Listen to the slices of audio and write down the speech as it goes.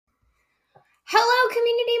Hello,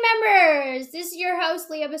 community members! This is your host,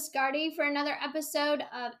 Leah Biscardi, for another episode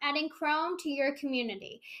of Adding Chrome to Your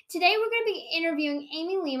Community. Today, we're going to be interviewing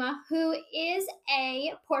Amy Lima, who is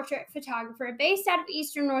a portrait photographer based out of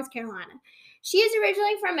Eastern North Carolina. She is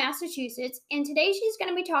originally from Massachusetts, and today she's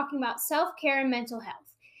going to be talking about self-care and mental health.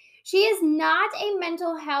 She is not a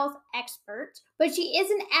mental health expert, but she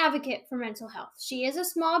is an advocate for mental health. She is a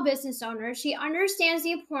small business owner. She understands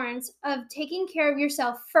the importance of taking care of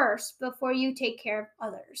yourself first before you take care of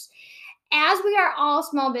others. As we are all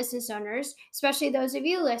small business owners, especially those of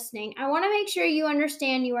you listening, I want to make sure you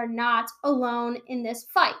understand you are not alone in this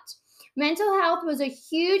fight. Mental health was a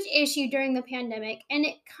huge issue during the pandemic, and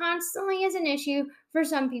it constantly is an issue for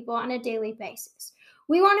some people on a daily basis.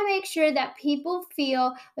 We want to make sure that people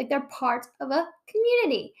feel like they're part of a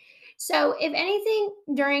community. So if anything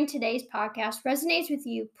during today's podcast resonates with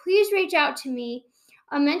you, please reach out to me,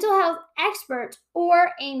 a mental health expert,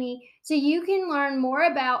 or Amy, so you can learn more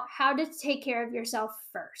about how to take care of yourself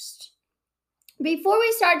first. Before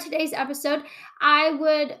we start today's episode, I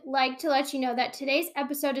would like to let you know that today's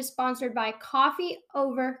episode is sponsored by Coffee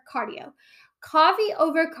Over Cardio. Coffee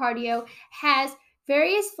Over Cardio has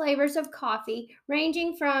various flavors of coffee,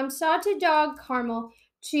 ranging from salted dog caramel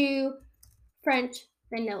to French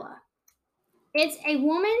vanilla. It's a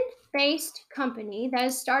woman-based company that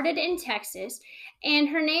is started in Texas, and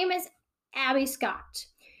her name is Abby Scott.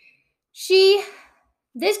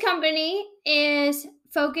 This company is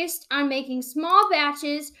focused on making small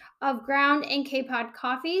batches of ground and K-Pod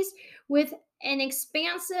coffees with an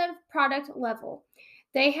expansive product level.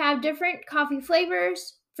 They have different coffee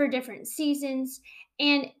flavors for different seasons,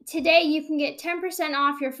 and today you can get 10%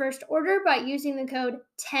 off your first order by using the code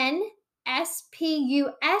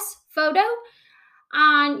 10SPUSPHOTO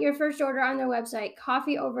on your first order on their website,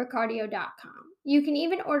 coffeeovercardio.com. You can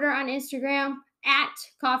even order on Instagram at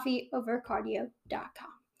coffeeovercardio.com.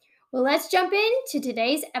 Well, let's jump into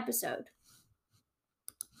today's episode.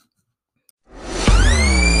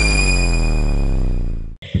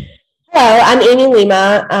 Hello, I'm Amy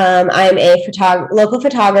Lima. I'm a local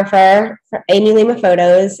photographer for Amy Lima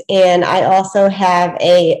Photos, and I also have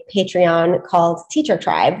a Patreon called Teacher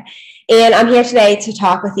Tribe. And I'm here today to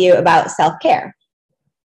talk with you about self-care.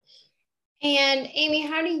 And Amy,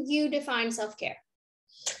 how do you define self-care?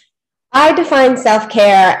 I define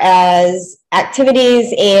self-care as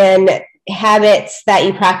activities and habits that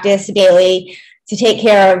you practice daily to take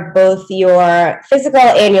care of both your physical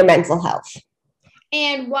and your mental health.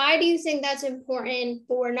 And why do you think that's important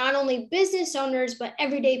for not only business owners, but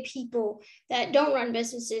everyday people that don't run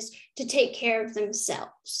businesses to take care of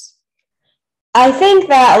themselves? I think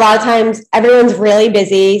that a lot of times everyone's really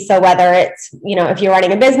busy. So whether it's, if you're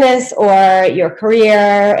running a business or your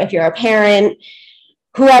career, if you're a parent,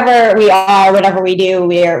 whoever we are, whatever we do,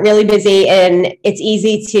 we're really busy, and it's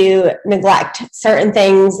easy to neglect certain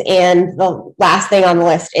things. And the last thing on the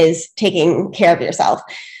list is taking care of yourself.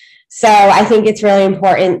 So I think it's really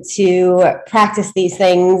important to practice these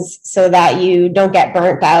things so that you don't get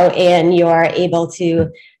burnt out and you're able to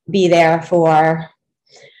be there for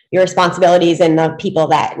your responsibilities and the people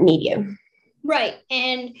that need you. Right.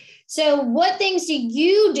 And so what things do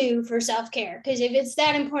you do for self-care? Because if it's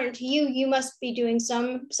that important to you, you must be doing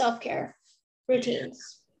some self-care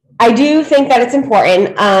routines. I do think that it's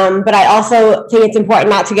important, but I also think it's important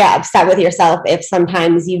not to get upset with yourself if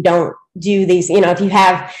sometimes you don't do these, if you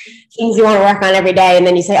have things you want to work on every day and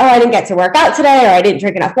then you say, oh, I didn't get to work out today, or I didn't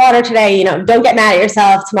drink enough water today, don't get mad at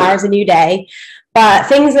yourself. Tomorrow's a new day. But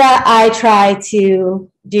things that I try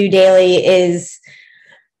to do daily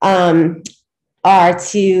are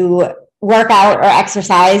to work out or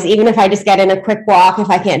exercise. Even if I just get in a quick walk, if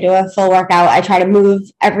I can't do a full workout, I try to move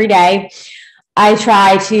every day. I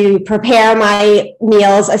try to prepare my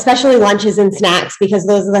meals, especially lunches and snacks, because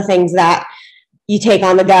those are the things that you take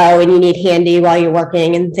on the go and you need handy while you're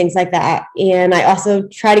working and things like that. And I also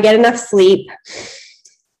try to get enough sleep.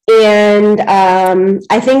 And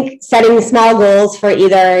I think setting small goals for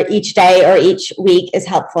either each day or each week is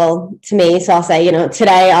helpful to me. So I'll say,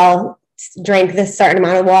 today I'll drink this certain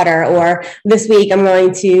amount of water, or this week I'm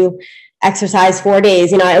going to exercise 4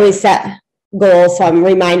 days. I always set goals, so I'm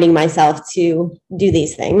reminding myself to do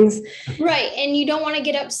these things. Right. And you don't want to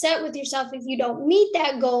get upset with yourself if you don't meet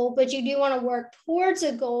that goal, but you do want to work towards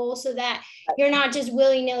a goal so that you're not just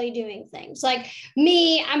willy-nilly doing things. Like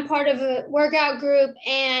me, I'm part of a workout group,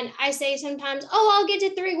 and I say sometimes, oh, I'll get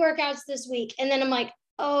to 3 workouts this week. And then I'm like,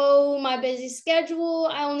 oh, my busy schedule,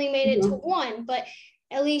 I only made it to 1. But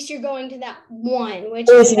at least you're going to that one, which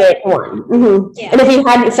is one. Mm-hmm. Yeah. And if you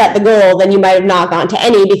hadn't set the goal, then you might have not gone to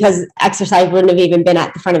any, because exercise wouldn't have even been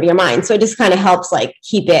at the front of your mind. So it just kind of helps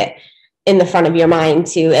keep it in the front of your mind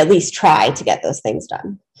to at least try to get those things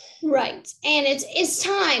done. Right. And it's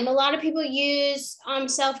time. A lot of people use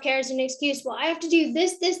self-care as an excuse. Well, I have to do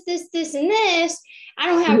this, and this. I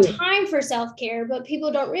don't have time for self-care, but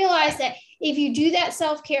people don't realize that if you do that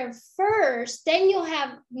self-care first, then you'll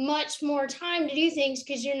have much more time to do things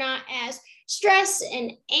because you're not as stressed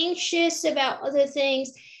and anxious about other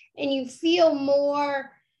things, and you feel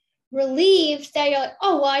more relieved that you're like,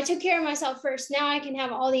 oh, well, I took care of myself first. Now I can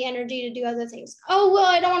have all the energy to do other things. Oh, well,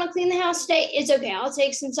 I don't want to clean the house today. It's okay. I'll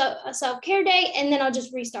take a self-care day and then I'll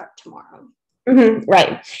just restart tomorrow.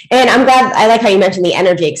 Right. And I'm glad, I like how you mentioned the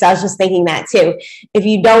energy, because I was just thinking that too. If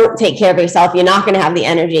you don't take care of yourself, you're not going to have the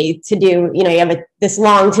energy to do, you have this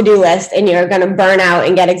long to-do list, and you're going to burn out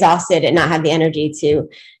and get exhausted and not have the energy to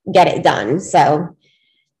get it done. So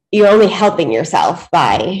you're only helping yourself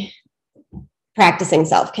by practicing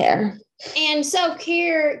self-care. And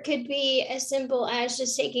self-care could be as simple as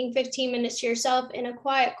just taking 15 minutes to yourself in a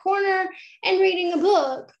quiet corner and reading a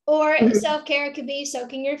book. Or self-care could be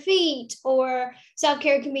soaking your feet. Or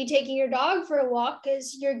self-care can be taking your dog for a walk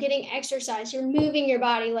because you're getting exercise. You're moving your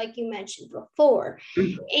body like you mentioned before.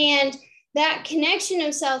 And that connection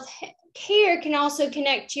of self-care can also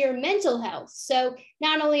connect to your mental health. So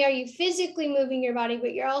not only are you physically moving your body,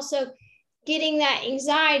 but you're also getting that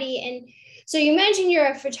anxiety. And so you mentioned you're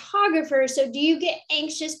a photographer. So do you get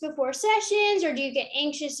anxious before sessions, or do you get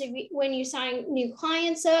anxious when you sign new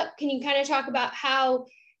clients up? Can you kind of talk about how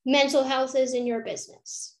mental health is in your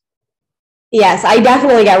business? Yes, I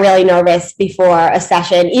definitely get really nervous before a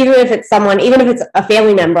session, even if it's a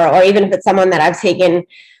family member, or even if it's someone that I've taken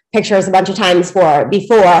pictures a bunch of times for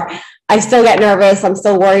before. I still get nervous. I'm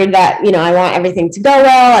still worried that, I want everything to go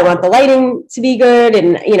well. I want the lighting to be good.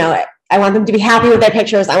 And, I want them to be happy with their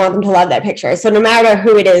pictures. I want them to love their pictures. So no matter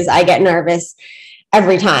who it is, I get nervous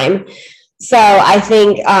every time. So I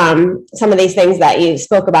think some of these things that you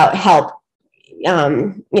spoke about help,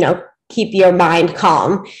 keep your mind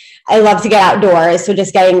calm. I love to get outdoors. So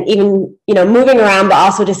just getting moving around, but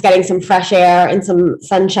also just getting some fresh air and some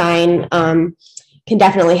sunshine can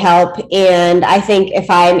definitely help. And I think if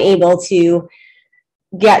I'm able to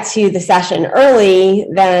get to the session early,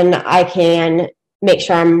 then I can make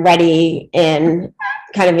sure I'm ready and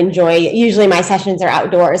kind of enjoy. Usually my sessions are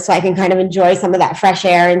outdoors, so I can kind of enjoy some of that fresh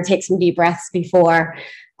air and take some deep breaths before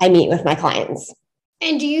I meet with my clients.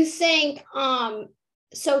 And do you think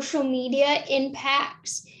social media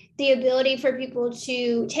impacts the ability for people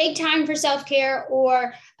to take time for self-care,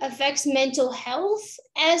 or affects mental health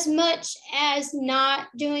as much as not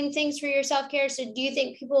doing things for your self-care? So do you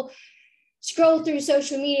think people scroll through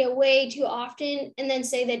social media way too often and then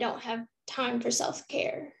say they don't have time for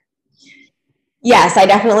self-care? Yes, I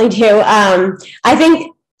definitely do. I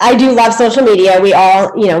think I do love social media. We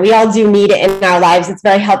all do need it in our lives. It's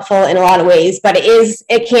very helpful in a lot of ways, but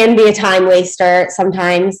it can be a time waster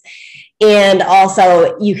sometimes. And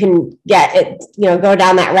also you can get it, go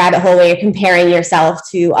down that rabbit hole where you're comparing yourself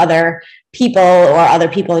to other people or other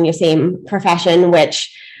people in your same profession,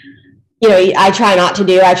 which I try not to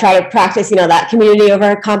do. I try to practice, that community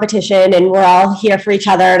over competition, and we're all here for each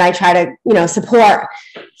other. And I try to, support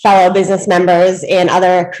fellow business members and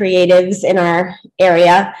other creatives in our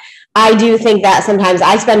area. I do think that sometimes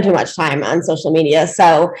I spend too much time on social media.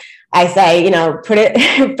 So I say, put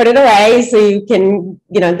it away so you can,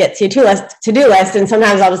 get to your to-do list. And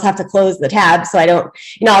sometimes I'll just have to close the tab. So I don't,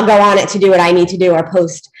 I'll go on it to do what I need to do, or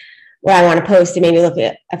post what I want to post, and maybe look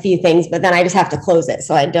at a few things, but then I just have to close it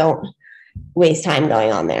so I don't waste time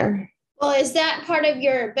going on there. Well, is that part of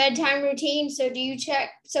your bedtime routine? So do you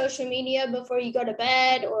check social media before you go to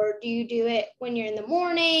bed, or do you do it when you're in the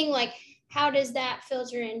morning? Like, how does that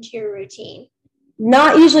filter into your routine?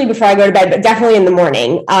 Not usually before I go to bed, but definitely in the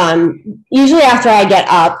morning. Usually after I get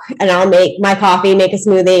up, and I'll make my coffee, make a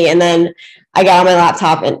smoothie, and then I get on my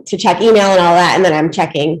laptop to check email and all that, and then I'm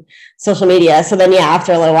checking social media. So then,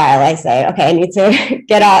 after a little while, I say, okay, I need to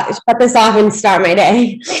shut this off and start my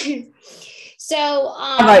day. So,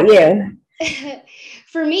 how about you?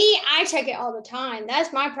 For me, I check it all the time.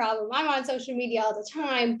 That's my problem. I'm on social media all the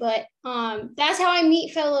time, but that's how I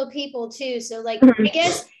meet fellow people too. So like,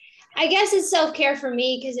 I guess it's self-care for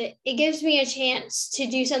me because it gives me a chance to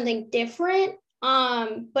do something different.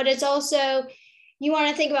 But it's also, you want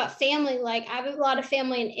to think about family. Like, I have a lot of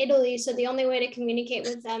family in Italy, so the only way to communicate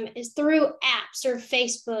with them is through apps or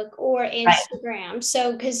Facebook or Instagram. Right.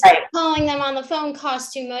 So because calling them on the phone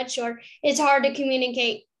costs too much, or it's hard to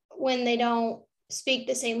communicate when they don't speak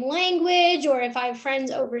the same language, or if I have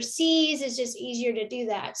friends overseas, it's just easier to do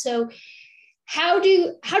that. So how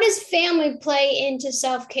does family play into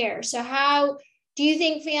self-care? So how do you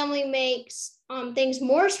think family makes things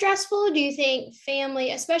more stressful? Do you think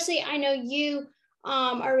family, especially, I know you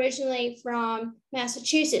are originally from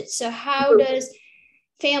Massachusetts, so how does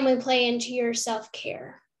family play into your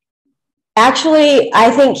self-care? Actually, I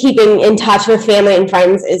think keeping in touch with family and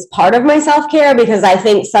friends is part of my self-care, because I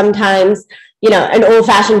think sometimes, an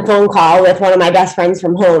old-fashioned phone call with one of my best friends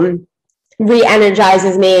from home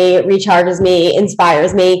re-energizes me, recharges me,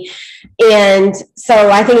 inspires me. And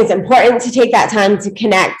so I think it's important to take that time to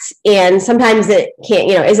connect. And sometimes it can't,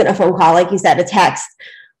 isn't a phone call, like you said, a text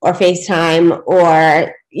or FaceTime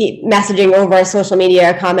or messaging over social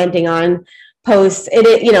media or commenting on posts.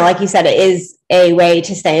 Like you said, it is a way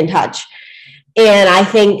to stay in touch. And I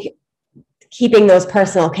think keeping those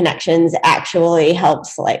personal connections actually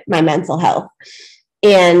helps like my mental health.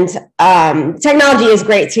 And technology is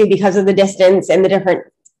great too, because of the distance and the different,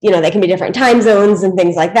 they can be different time zones and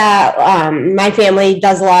things like that. My family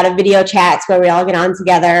does a lot of video chats where we all get on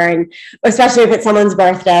together, and especially if it's someone's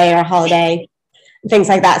birthday or holiday, things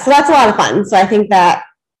like that. So that's a lot of fun. So I think that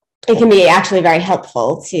it can be actually very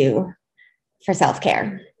helpful for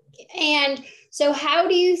self-care. And so how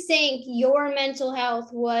do you think your mental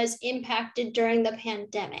health was impacted during the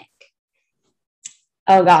pandemic?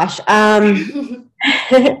 Oh gosh.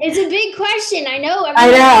 It's a big question. I know.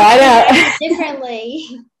 I know. Differently.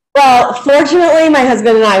 Well, fortunately, my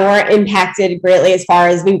husband and I weren't impacted greatly, as far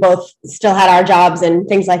as we both still had our jobs and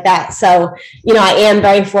things like that. So, I am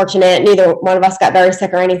very fortunate. Neither one of us got very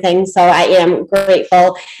sick or anything. So I am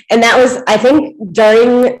grateful. And that was, I think,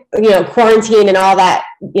 during, quarantine and all that,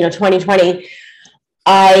 2020,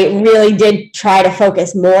 I really did try to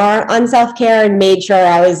focus more on self-care and made sure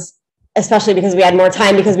I was, especially because we had more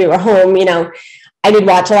time because we were home, I did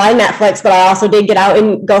watch a lot of Netflix, but I also did get out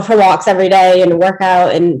and go for walks every day and work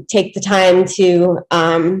out and take the time to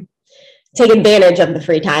take advantage of the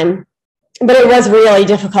free time. But it was really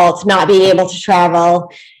difficult not being able to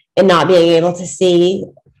travel and not being able to see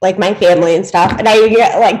like my family and stuff. And I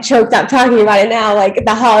get like choked up talking about it now. Like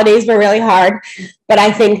the holidays were really hard, but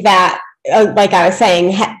I think that, like I was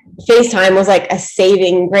saying, FaceTime was like a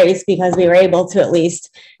saving grace, because we were able to at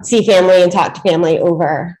least see family and talk to family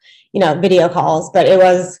over, video calls. But it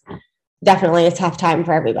was definitely a tough time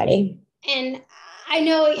for everybody. And I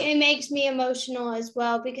know it makes me emotional as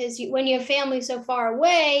well, because when you have family so far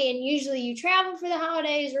away, and usually you travel for the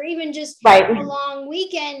holidays or even just right. a long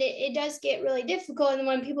weekend, it does get really difficult. And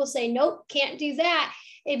when people say, nope, can't do that,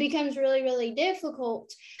 it becomes really, really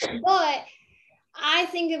difficult. But I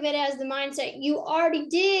think of it as the mindset, you already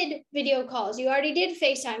did video calls, you already did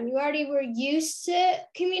FaceTime, you already were used to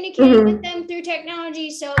communicating with them through technology.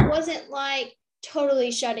 So it wasn't like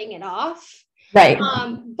totally shutting it off. Right.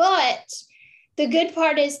 But the good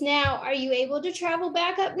part is now, are you able to travel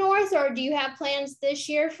back up north, or do you have plans this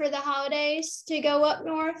year for the holidays to go up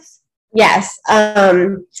north? Yes.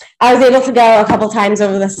 I was able to go a couple times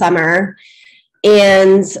over the summer.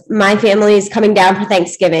 And my family is coming down for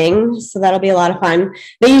Thanksgiving, so that'll be a lot of fun.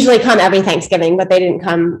 They usually come every Thanksgiving, but they didn't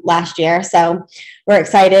come last year, so we're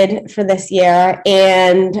excited for this year.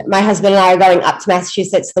 And my husband and I are going up to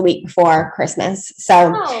Massachusetts the week before Christmas.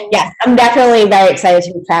 So yes, I'm definitely very excited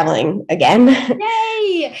to be traveling again.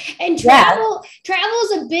 Yay! And travel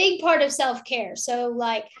is a big part of self-care. So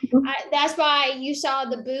like that's why you saw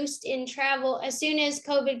the boost in travel as soon as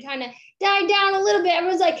COVID kind of died down a little bit.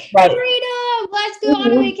 Everyone's like, freedom, let's go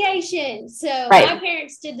on a vacation. So my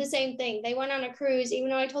parents did the same thing. They went on a cruise,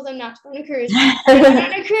 even though I told them not to go on a cruise. They went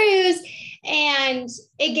on a cruise, and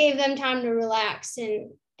it gave them time to relax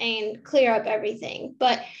and clear up everything.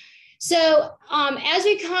 But so as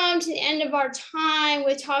we come to the end of our time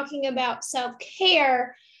with talking about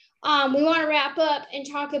self-care, we want to wrap up and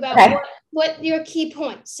talk about what your key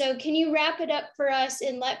points. So can you wrap it up for us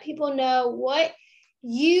and let people know what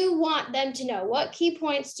you want them to know? What key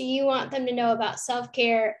points do you want them to know about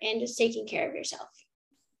self-care and just taking care of yourself?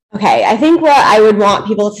 Okay, I think what I would want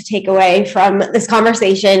people to take away from this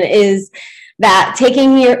conversation is that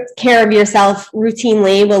taking care of yourself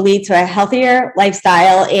routinely will lead to a healthier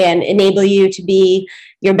lifestyle and enable you to be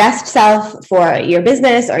your best self for your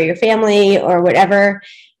business or your family or whatever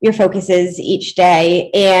your focus is each day.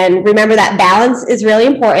 And remember that balance is really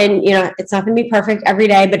important. It's not going to be perfect every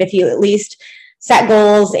day, but if you at least set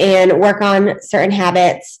goals and work on certain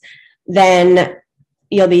habits, then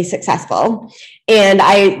you'll be successful. And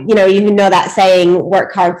I, even know that saying,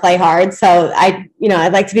 work hard, play hard. So I'd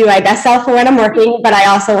like to be my best self for when I'm working, but I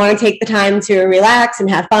also want to take the time to relax and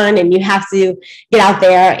have fun. And you have to get out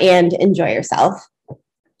there and enjoy yourself.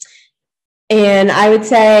 And I would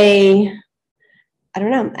say I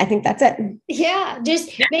don't know. I think that's it. Yeah,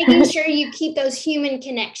 just making sure you keep those human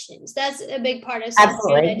connections. That's a big part of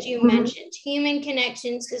self-care that you mentioned. Human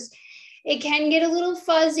connections, because it can get a little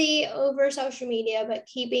fuzzy over social media, but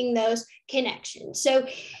keeping those connections. So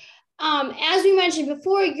as we mentioned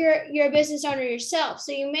before, you're a business owner yourself,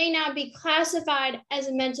 so you may not be classified as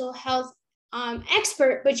a mental health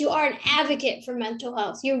expert, but you are an advocate for mental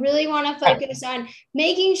health. You really want to focus on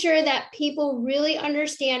making sure that people really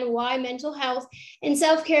understand why mental health and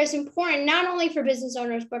self-care is important, not only for business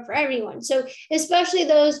owners, but for everyone. So especially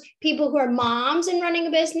those people who are moms and running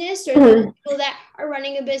a business, or those people that are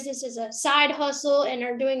running a business as a side hustle and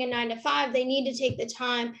are doing a 9 to 5, they need to take the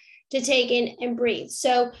time to take in and breathe.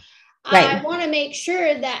 So I want to make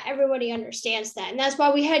sure that everybody understands that. And that's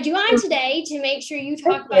why we had you on today, to make sure you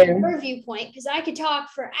talk about your viewpoint, because I could talk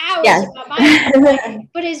for hours about my viewpoint,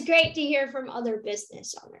 but it's great to hear from other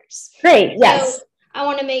business owners. Great, yes. So I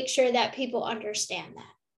want to make sure that people understand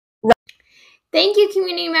that. Thank you,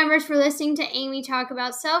 community members, for listening to Amy talk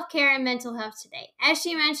about self-care and mental health today. As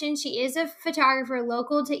she mentioned, she is a photographer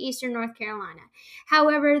local to Eastern North Carolina.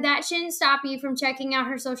 However, that shouldn't stop you from checking out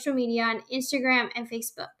her social media on Instagram and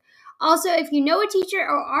Facebook. Also, if you know a teacher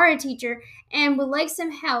or are a teacher and would like some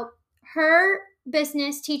help, her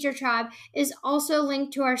business, Teacher Tribe, is also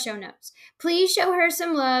linked to our show notes. Please show her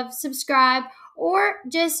some love, subscribe, or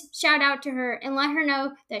just shout out to her and let her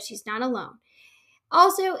know that she's not alone.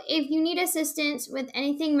 Also, if you need assistance with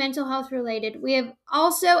anything mental health related, we have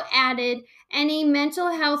also added any mental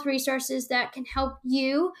health resources that can help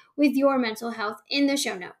you with your mental health in the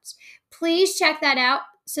show notes. Please check that out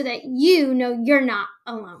so that you know you're not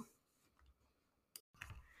alone.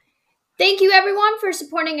 Thank you, everyone, for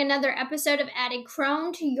supporting another episode of Adding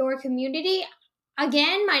Crone to your community.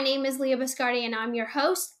 Again, my name is Leah Biscardi, and I'm your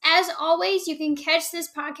host. As always, you can catch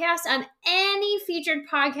this podcast on any featured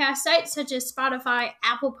podcast site, such as Spotify,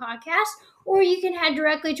 Apple Podcasts, or you can head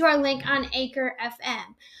directly to our link on Anchor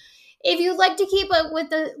FM. If you'd like to keep up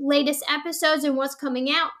with the latest episodes and what's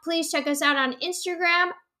coming out, please check us out on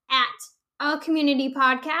Instagram at a community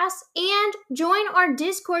podcast, and join our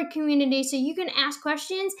Discord community so you can ask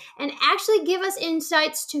questions and actually give us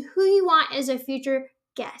insights to who you want as a future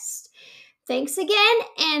guest. Thanks again,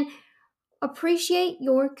 and appreciate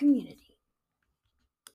your community.